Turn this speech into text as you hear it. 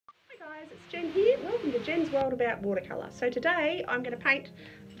guys, it's Jen here. Welcome to Jen's World About Watercolour. So today I'm going to paint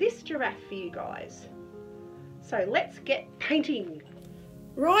this giraffe for you guys. So let's get painting.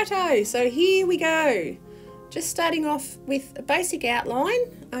 Righto, so here we go. Just starting off with a basic outline,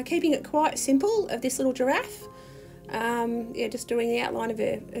 keeping it quite simple of this little giraffe. Yeah, just doing the outline of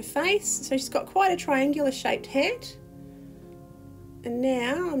her face. So she's got quite a triangular shaped head. And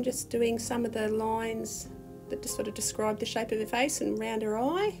now I'm just doing some of the lines that just sort of describe the shape of her face and round her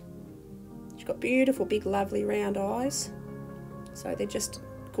eye. She's got beautiful, big, lovely round eyes. So they're just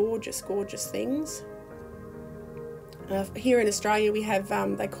gorgeous, gorgeous things. Here in Australia we have,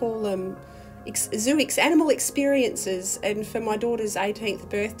 they call them animal experiences, and for my daughter's 18th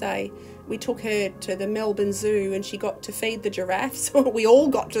birthday we took her to the Melbourne Zoo and she got to feed the giraffes. We all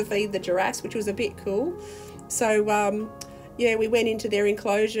got to feed the giraffes, which was a bit cool. So yeah, we went into their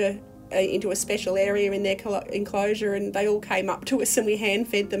enclosure, into a special area in their enclosure, and they all came up to us and we hand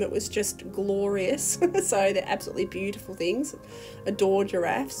fed them. It was just glorious. So they're absolutely beautiful things. Adore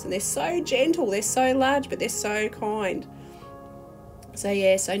giraffes, and they're so gentle, they're so large, but they're so kind. So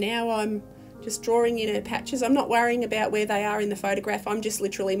yeah, so now I'm just drawing in her patches. I'm not worrying about where they are in the photograph. I'm just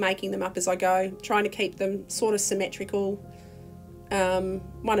literally making them up as I go, trying to keep them sort of symmetrical,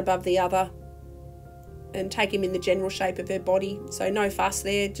 one above the other, and take him in the general shape of her body. So no fuss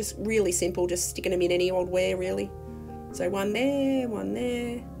there, just really simple, just sticking them in any old wear really. So one there, one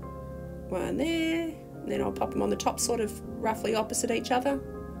there, one there, and then I'll pop them on the top sort of roughly opposite each other.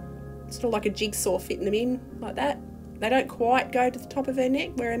 Sort of like a jigsaw, fitting them in like that. They don't quite go to the top of her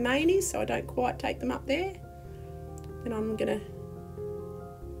neck where her mane is, so I don't quite take them up there. Then I'm gonna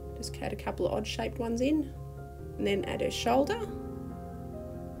just add a couple of odd shaped ones in, and then add her shoulder.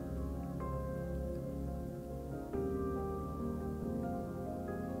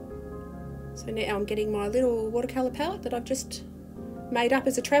 So now I'm getting my little watercolour palette that I've just made up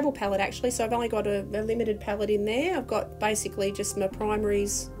as a travel palette actually. So I've only got a limited palette in there. I've got basically just my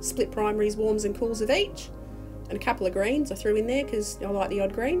primaries, split primaries, warms and cools of each, and a couple of greens I threw in there because I like the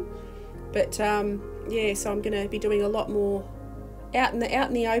odd green. But yeah, so I'm going to be doing a lot more out in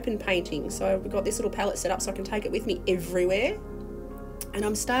the open painting. So we've got this little palette set up so I can take it with me everywhere. And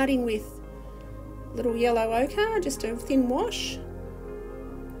I'm starting with a little yellow ochre, just a thin wash.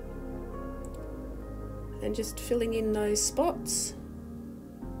 And just filling in those spots.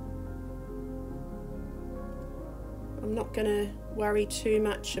 I'm not going to worry too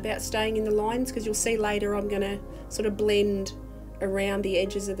much about staying in the lines because you'll see later I'm going to sort of blend around the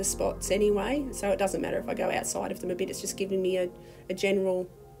edges of the spots anyway, so it doesn't matter if I go outside of them a bit. It's just giving me a general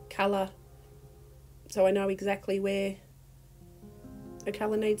colour so I know exactly where a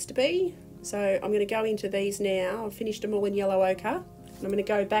colour needs to be. So I'm going to go into these now. I've finished them all in yellow ochre. I'm going to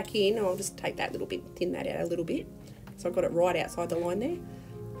go back in, I'll just take that little bit, thin that out a little bit, so I've got it right outside the line there.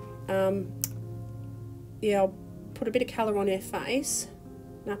 Yeah, I'll put a bit of colour on her face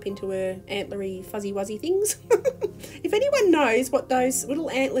and up into her antlery fuzzy wuzzy things. If anyone knows what those little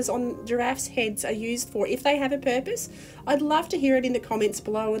antlers on giraffes' heads are used for, if they have a purpose, I'd love to hear it in the comments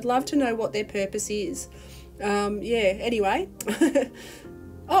below. I'd love to know what their purpose is. Yeah, anyway.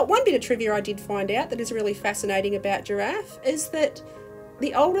 Oh, one bit of trivia I did find out that is really fascinating about giraffe is that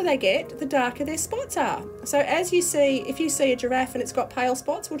the older they get, the darker their spots are. So as you see, if you see a giraffe and it's got pale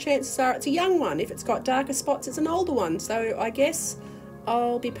spots, well, chances are it's a young one. If it's got darker spots, it's an older one. So I guess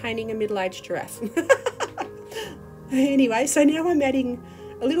I'll be painting a middle-aged giraffe. Anyway, so now I'm adding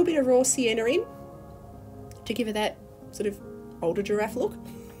a little bit of raw sienna in to give her that sort of older giraffe look.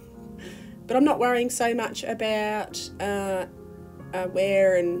 But I'm not worrying so much about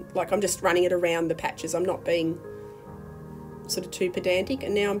where, and like I'm just running it around the patches. I'm not being sort of too pedantic.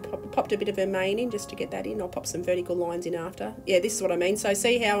 And now I'm popped a bit of her mane in just to get that in. I'll pop some vertical lines in after. Yeah, this is what I mean. So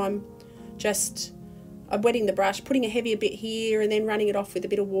see how I'm wetting the brush, putting a heavier bit here and then running it off with a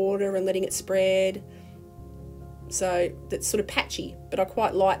bit of water and letting it spread. So that's sort of patchy, but I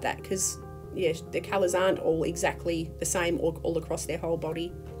quite like that because yeah, the colours aren't all exactly the same all across their whole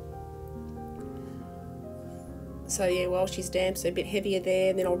body. So yeah, while she's damp, so a bit heavier there,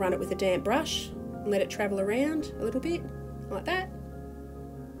 and then I'll run it with a damp brush and let it travel around a little bit like that,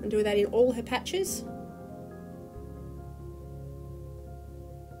 and do that in all her patches.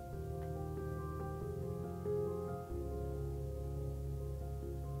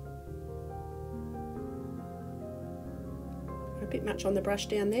 A bit much on the brush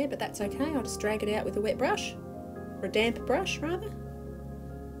down there, but that's okay. I'll just drag it out with a wet brush, or a damp brush rather.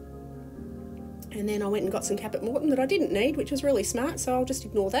 And then I went and got some Caput Morton that I didn't need, which was really smart, so I'll just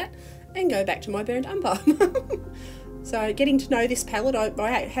ignore that and go back to my burnt umber. So getting to know this palette,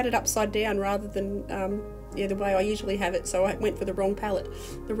 I had it upside down rather than yeah, the way I usually have it, so I went for the wrong palette,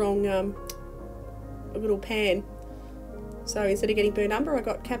 the wrong little pan. So instead of getting burnt umber, I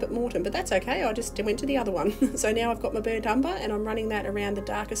got Cabot Morton, but that's okay, I just went to the other one. So now I've got my burnt umber and I'm running that around the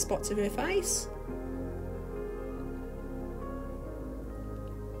darkest spots of her face.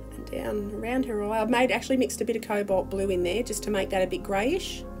 And down around her eye. I've actually mixed a bit of cobalt blue in there just to make that a bit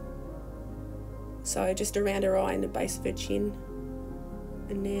greyish. So just around her eye and the base of her chin.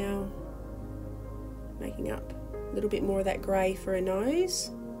 And now making up a little bit more of that grey for her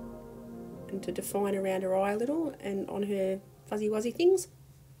nose. And to define around her eye a little and on her fuzzy wuzzy things.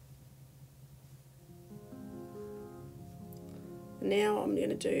 And now I'm going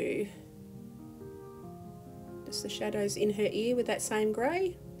to do just the shadows in her ear with that same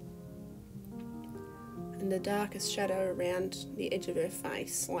grey. And the darkest shadow around the edge of her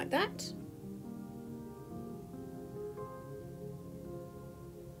face, like that.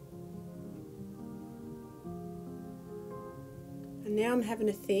 And now I'm having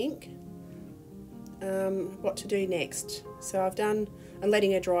to think what to do next. So I'm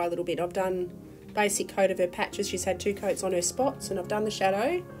letting her dry a little bit. I've done basic coat of her patches. She's had 2 coats on her spots, and I've done the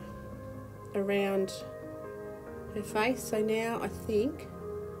shadow around her face. So now I think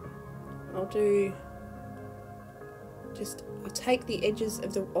I'll take the edges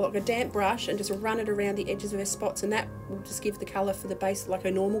of like a damp brush and just run it around the edges of her spots, and that will just give the colour for the base like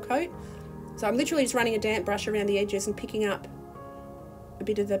her normal coat. So I'm literally just running a damp brush around the edges and picking up a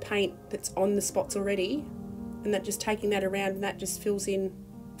bit of the paint that's on the spots already, and that just taking that around, and that just fills in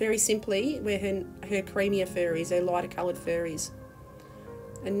very simply where her creamier fur is, her lighter coloured fur is.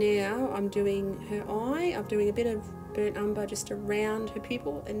 And now I'm doing her eye. I'm doing a bit of burnt umber just around her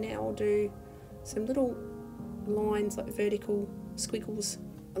pupil, and now I'll do some little lines like vertical squiggles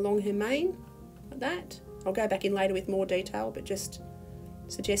along her mane, like that. I'll go back in later with more detail, but just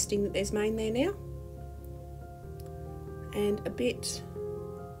suggesting that there's mane there now. And a bit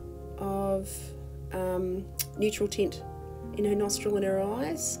of neutral tint in her nostril and her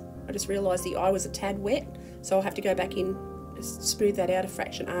eyes. I just realised the eye was a tad wet, so I'll have to go back in, just smooth that out a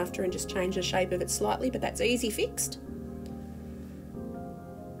fraction after and just change the shape of it slightly, but that's easy fixed.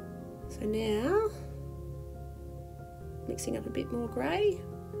 So now, mixing up a bit more grey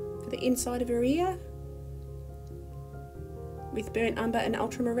for the inside of her ear with burnt umber and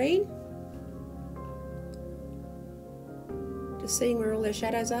ultramarine. Just seeing where all their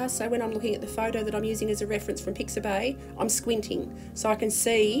shadows are. So when I'm looking at the photo that I'm using as a reference from Pixabay, I'm squinting so I can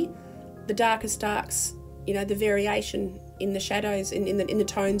see the darkest darks, you know, the variation in the shadows in the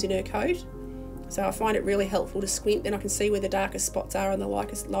tones in her coat. So I find it really helpful to squint, then I can see where the darkest spots are and the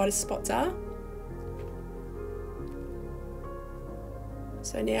lightest spots are.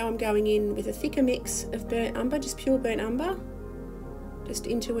 So now I'm going in with a thicker mix of burnt umber, just pure burnt umber, just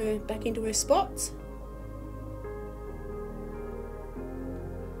back into her spots.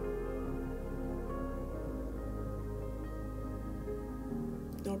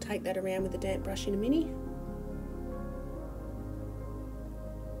 I'll take that around with the damp brush in a minute.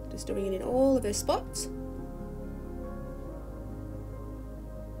 Just doing it in all of her spots.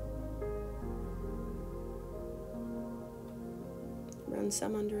 Run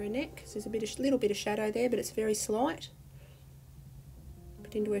some under her neck, because there's a little bit of shadow there, but it's very slight.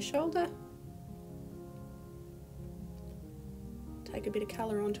 Put into her shoulder. Take a bit of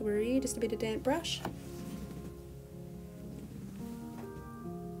colour onto her ear, just a bit of damp brush.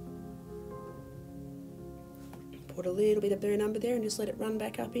 Put a little bit of burnt umber there and just let it run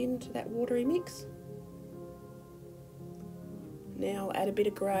back up into that watery mix. Now I'll add a bit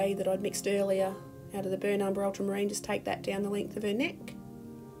of grey that I'd mixed earlier out of the burnt umber ultramarine, just take that down the length of her neck.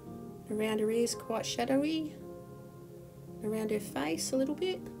 Around her ears, quite shadowy. Around her face a little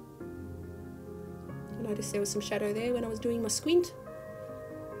bit. I noticed there was some shadow there when I was doing my squint.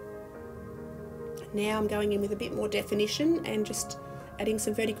 Now I'm going in with a bit more definition and just adding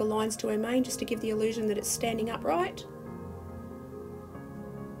some vertical lines to her mane just to give the illusion that it's standing upright.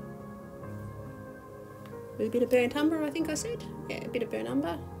 With a bit of burnt umber, I think I said. Yeah, a bit of burnt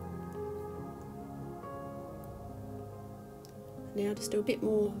umber. Now just do a bit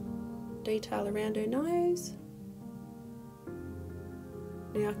more detail around her nose.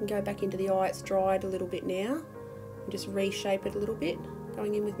 Now I can go back into the eye, it's dried a little bit now, and just reshape it a little bit,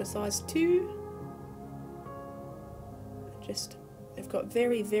 going in with my size 2. They've got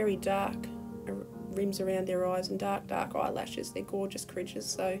very, very dark rims around their eyes and dark eyelashes. They're gorgeous creatures,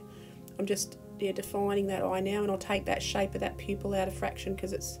 so I'm just defining that eye now, and I'll take that shape of that pupil out a fraction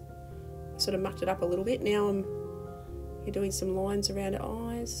because it's sort of mucked it up a little bit. Now I'm doing some lines around her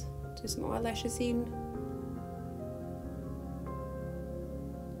eyes, do some eyelashes in.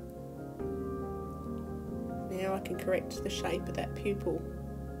 I can correct the shape of that pupil.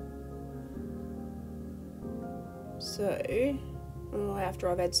 So, after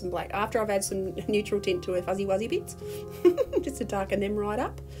I've had some neutral tint to her fuzzy wuzzy bits, just to darken them right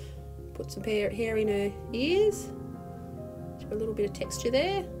up. Put some hair in her ears. Just a little bit of texture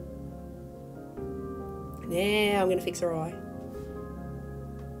there. Now I'm going to fix her eye.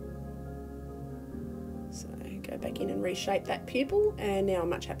 So go back in and reshape that pupil, and now I'm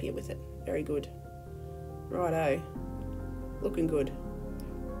much happier with it. Very good. Righto. Looking good.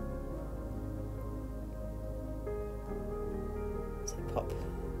 So pop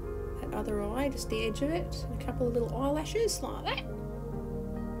that other eye, just the edge of it, and a couple of little eyelashes like that.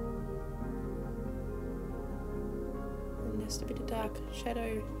 And just a bit of dark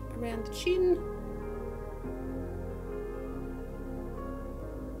shadow around the chin.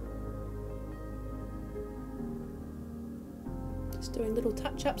 Just doing little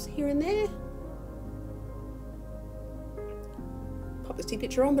touch-ups here and there. Pop the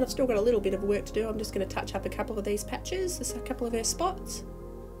picture on, but I've still got a little bit of work to do. I'm just going to touch up a couple of these patches, just a couple of her spots.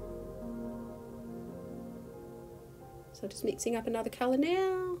 So just mixing up another colour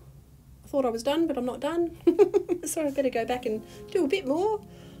now. I thought I was done, but I'm not done. So I better go back and do a bit more.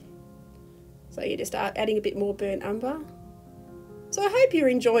 So you just start adding a bit more burnt umber. So I hope you're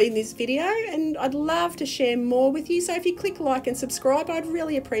enjoying this video, and I'd love to share more with you. So if you click like and subscribe, I'd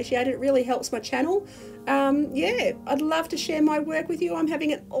really appreciate it. It really helps my channel. Yeah, I'd love to share my work with you. I'm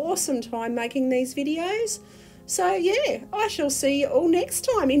having an awesome time making these videos. So yeah, I shall see you all next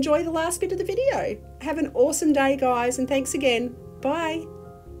time. Enjoy the last bit of the video. Have an awesome day, guys, and thanks again. Bye.